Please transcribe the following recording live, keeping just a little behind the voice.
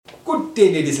Good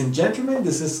day, ladies and gentlemen.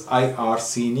 This is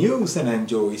IRC News and I'm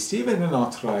Joey Stephen, an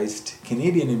authorized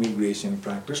Canadian immigration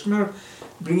practitioner,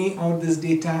 bringing out this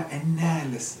data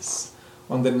analysis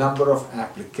on the number of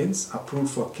applicants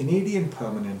approved for Canadian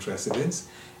permanent residence,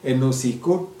 NOC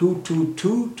code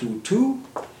 22222,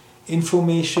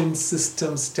 Information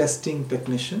Systems Testing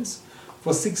Technicians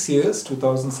for 6 years,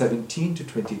 2017 to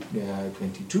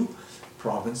 2022,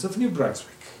 province of New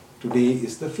Brunswick. Today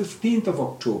is the 15th of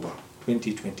October.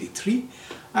 2023.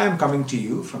 I am coming to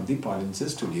you from the Pollinson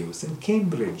Studios in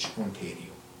Cambridge, Ontario.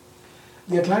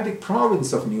 The Atlantic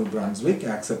province of New Brunswick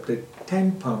accepted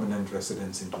 10 permanent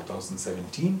residents in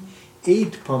 2017,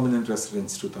 8 permanent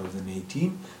residents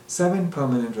 2018, 7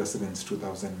 permanent residents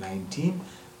 2019,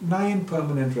 9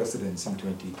 permanent residents in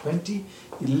 2020,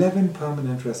 11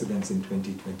 permanent residents in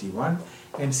 2021,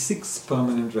 and 6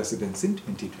 permanent residents in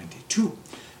 2022.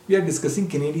 We are discussing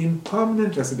Canadian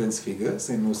permanent residence figures,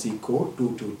 NOC code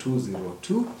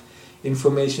 22202,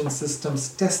 Information Systems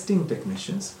Testing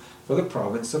Technicians for the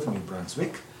province of New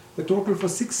Brunswick. The total for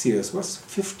 6 years was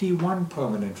 51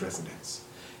 permanent residents.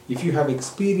 If you have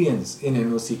experience in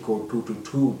NOC code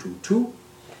 22222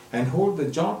 and hold the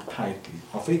job title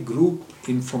of a Group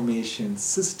Information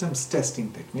Systems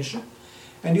Testing Technician,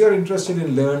 and you are interested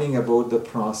in learning about the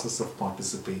process of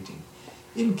participating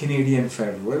in Canadian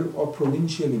federal or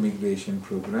provincial immigration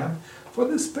program for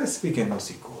the specific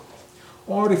NOC code,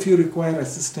 or if you require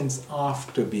assistance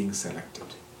after being selected,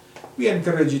 we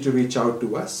encourage you to reach out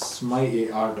to us,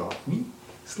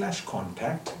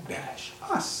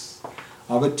 myar.me/contact-us.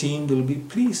 Our team will be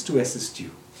pleased to assist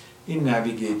you in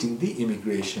navigating the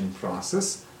immigration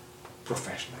process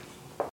professionally.